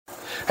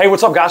Hey,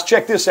 what's up, guys?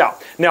 Check this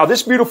out. Now,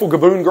 this beautiful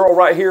Gaboon girl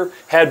right here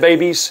had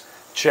babies.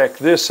 Check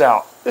this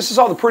out. This is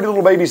all the pretty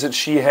little babies that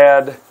she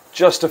had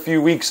just a few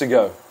weeks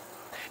ago.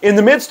 In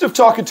the midst of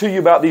talking to you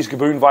about these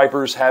Gaboon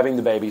vipers having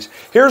the babies,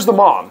 here's the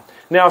mom.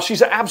 Now,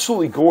 she's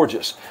absolutely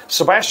gorgeous.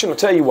 Sebastian, I'll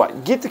tell you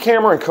what, get the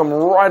camera and come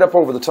right up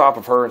over the top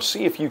of her and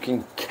see if you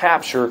can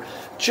capture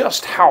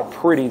just how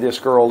pretty this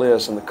girl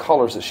is and the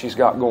colors that she's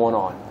got going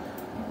on.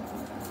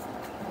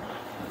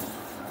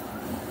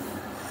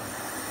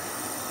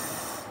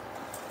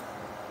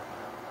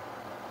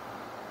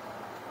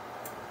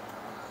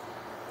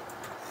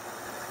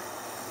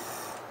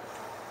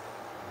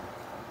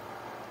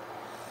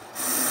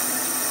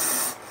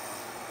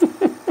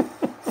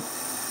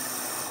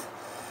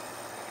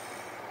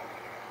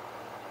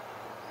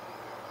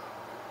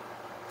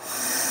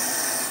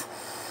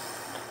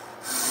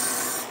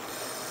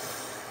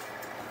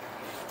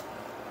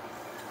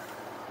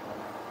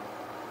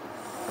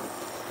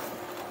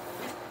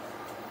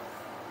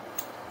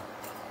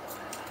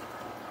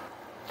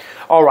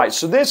 All right,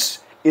 so this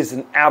is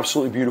an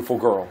absolutely beautiful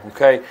girl,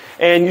 okay?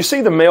 And you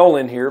see the male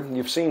in here.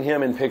 You've seen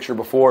him in picture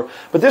before.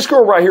 But this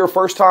girl right here,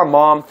 first-time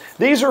mom,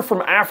 these are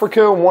from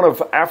Africa, one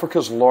of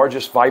Africa's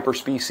largest viper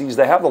species.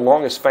 They have the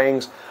longest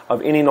fangs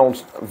of any known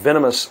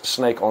venomous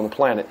snake on the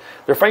planet.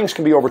 Their fangs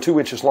can be over 2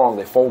 inches long.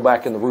 They fold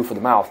back in the roof of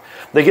the mouth.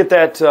 They get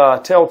that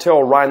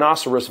telltale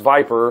rhinoceros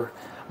viper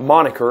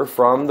moniker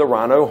from the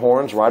rhino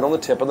horns right on the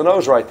tip of the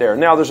nose right there.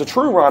 Now, there's a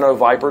true rhino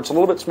viper. It's a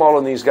little bit smaller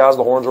than these guys.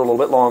 The horns are a little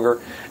bit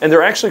longer, and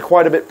they're actually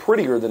quite a bit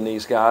prettier than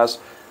these guys.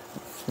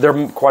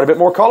 They're quite a bit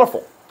more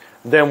colorful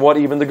than what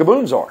even the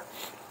Gaboons are.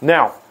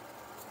 Now,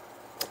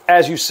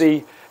 as you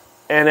see,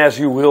 and as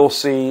you will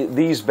see,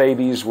 these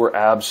babies were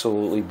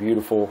absolutely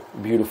beautiful,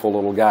 beautiful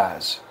little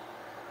guys.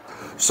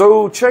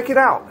 So check it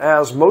out.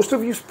 As most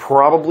of you've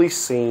probably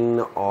seen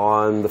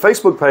on the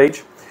Facebook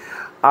page,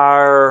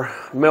 our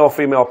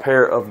male-female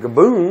pair of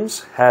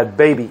Gaboons had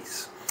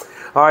babies.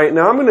 All right,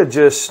 now I'm going to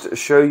just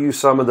show you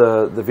some of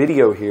the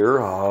video here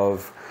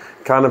of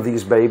kind of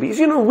these babies.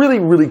 You know, really,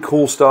 really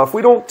cool stuff.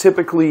 We don't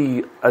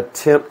typically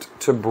attempt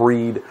to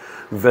breed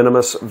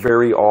venomous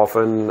very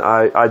often.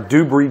 I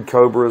do breed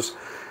cobras.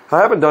 I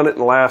haven't done it in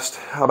the last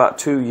about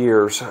 2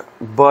 years,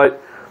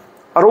 but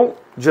I don't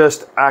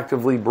just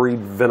actively breed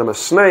venomous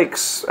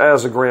snakes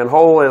as a grand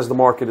whole, as the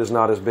market is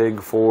not as big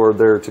for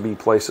there to be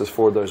places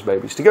for those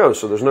babies to go.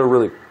 So there's no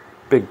really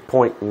big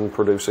point in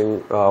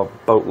producing a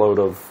boatload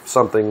of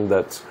something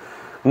that's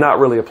not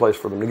really a place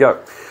for them to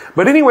go.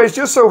 But anyways,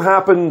 just so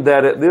happened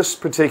that at this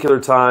particular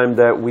time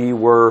that we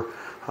were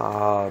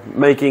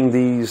making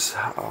these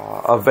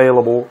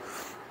available,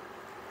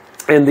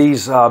 and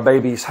these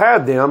babies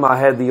had them, I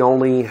had the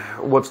only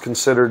what's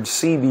considered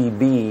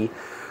CBB,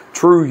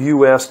 true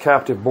U.S.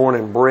 captive born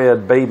and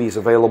bred babies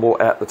available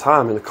at the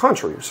time in the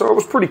country. So it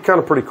was kind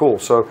of pretty cool.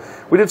 So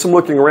we did some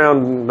looking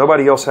around.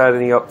 Nobody else had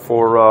any up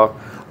for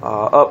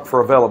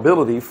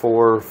availability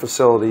for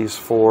facilities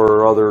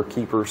for other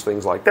keepers,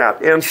 things like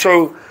that. And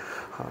so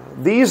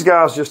these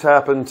guys just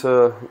happened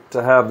to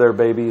have their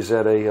babies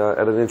at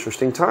an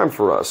interesting time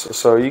for us.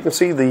 So you can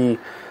see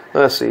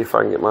let's see if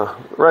I can get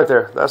right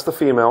there. That's the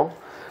female,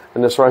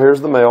 and this right here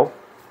is the male.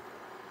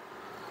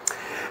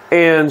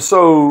 And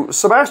so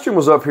Sebastian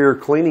was up here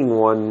cleaning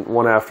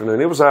one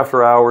afternoon. It was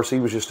after hours. He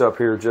was just up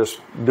here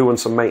just doing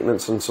some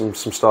maintenance and some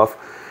stuff.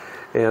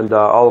 And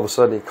all of a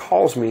sudden he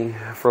calls me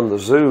from the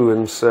zoo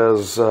and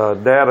says,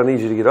 Dad, I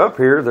need you to get up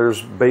here.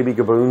 There's baby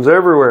Gaboons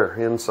everywhere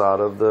inside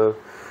of the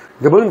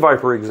Gaboon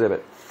Viper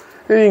exhibit.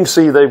 And you can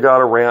see they've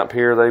got a ramp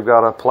here. They've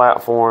got a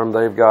platform.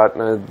 They've got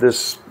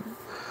this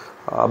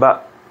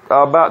about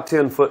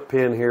 10-foot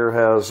pin here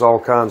has all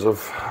kinds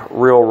of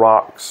real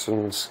rocks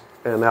and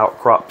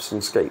outcrops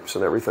and scapes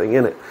and everything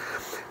in it.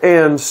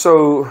 And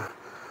so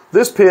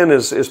this pin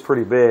is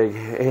pretty big,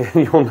 and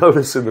you'll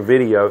notice in the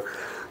video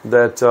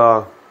that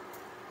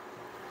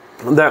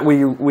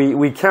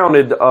we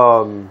counted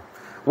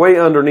way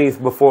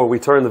underneath before we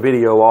turned the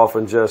video off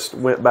and just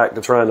went back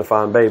to trying to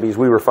find babies.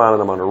 We were finding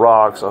them under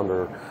rocks,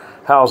 under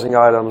housing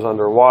items,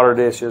 under water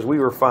dishes. We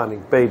were finding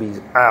babies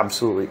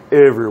absolutely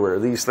everywhere.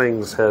 These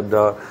things had,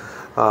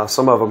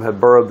 some of them had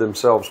burrowed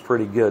themselves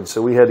pretty good.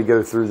 So we had to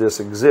go through this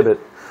exhibit,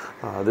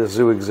 this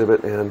zoo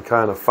exhibit, and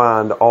kind of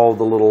find all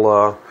the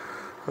little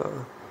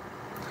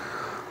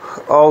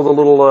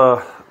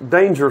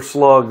danger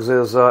slugs,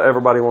 as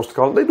everybody wants to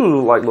call them. They do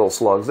look like little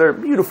slugs. They're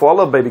beautiful. I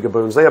love baby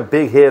Gaboons. They have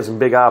big heads and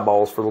big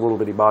eyeballs for the little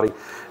bitty body,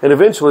 and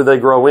eventually they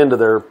grow into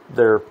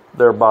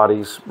their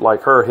bodies,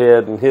 like her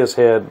head and his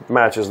head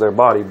matches their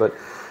body. But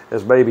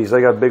as babies,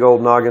 they got big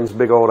old noggins,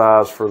 big old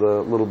eyes for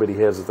the little bitty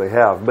heads that they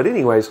have. But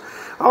anyways,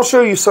 I'll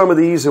show you some of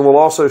these, and we'll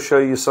also show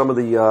you some of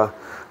the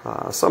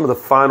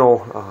final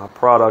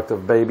product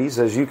of babies.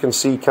 As you can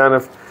see, kind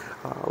of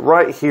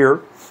right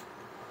here,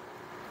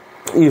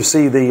 you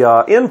see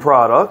the end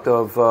product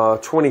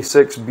of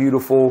 26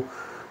 beautiful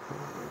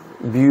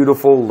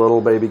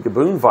little baby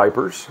Gaboon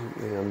vipers,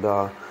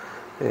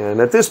 and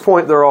at this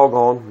point they're all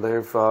gone.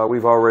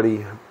 We've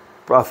already,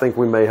 I think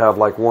we may have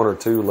like one or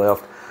two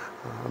left,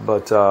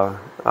 but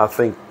I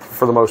think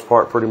for the most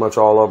part, pretty much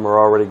all of them are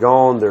already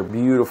gone. They're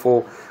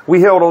beautiful.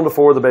 We held on to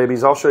 4 of the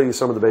babies. I'll show you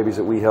some of the babies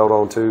that we held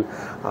on to,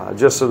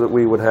 just so that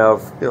we would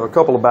have, you know, a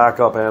couple of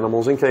backup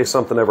animals in case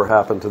something ever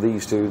happened to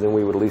these 2. Then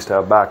we would at least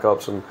have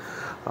backups, and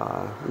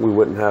we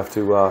wouldn't have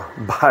to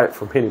buy it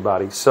from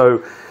anybody.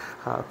 So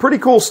pretty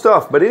cool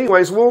stuff. But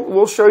anyways,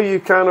 we'll show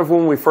you kind of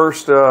when we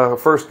first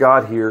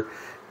got here,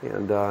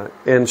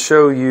 and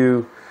show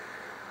you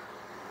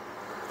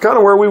kind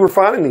of where we were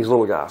finding these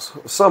little guys.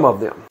 Some of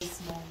them.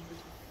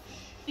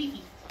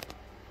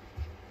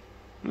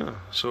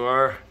 So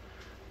our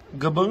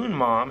Gaboon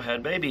mom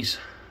had babies.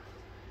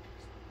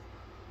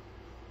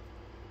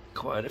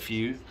 Quite a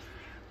few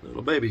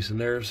little babies, and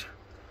there's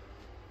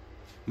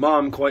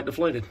mom quite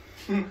deflated.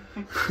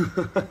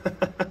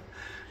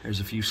 There's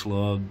a few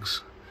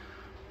slugs.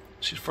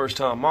 She's first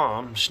time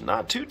mom. She's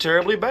not too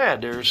terribly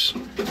bad. There's,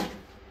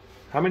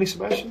 how many,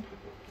 Sebastian?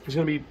 There's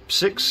going to be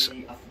 6.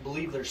 I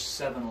believe there's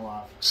 7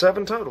 alive.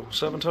 7 total.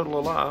 7 total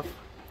alive.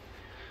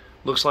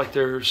 Looks like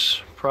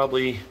there's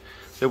probably,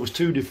 there was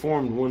 2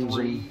 deformed ones.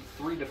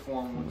 3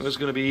 deformed ones. There's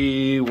going to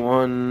be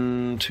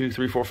 1, 2,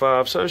 3, 4,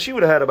 5. So she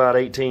would have had about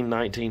 18,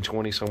 19,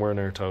 20 somewhere in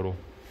there total.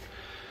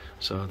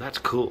 So that's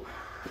cool.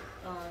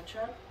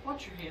 Chad,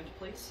 watch your hand,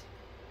 please.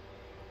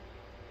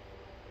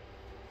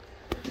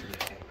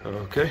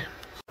 Okay.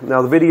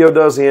 Now the video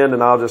does end,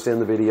 and I'll just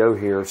end the video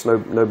here. It's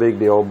no big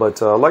deal.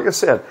 But like I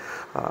said,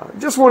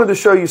 just wanted to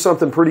show you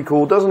something pretty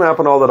cool. It doesn't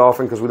happen all that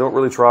often because we don't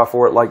really try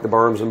for it like the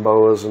berms and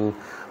boas and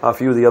a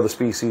few of the other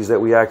species that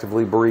we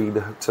actively breed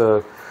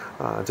to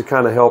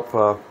kind of help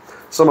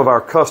some of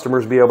our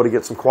customers be able to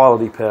get some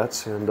quality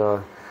pets and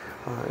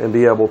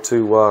be able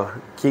to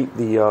keep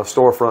the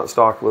storefront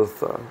stocked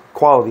with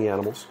quality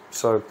animals.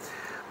 So,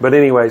 but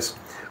anyways,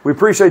 we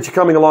appreciate you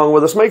coming along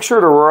with us. Make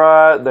sure to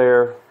right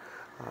there,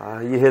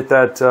 you hit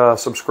that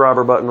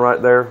subscriber button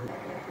right there,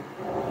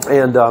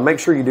 and make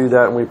sure you do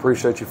that. And we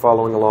appreciate you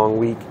following along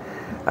week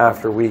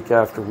after week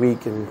after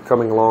week and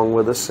coming along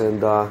with us.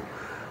 And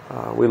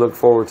we look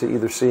forward to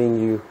either seeing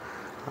you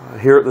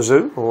here at the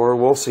zoo, or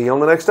we'll see you on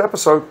the next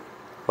episode.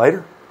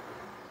 Later.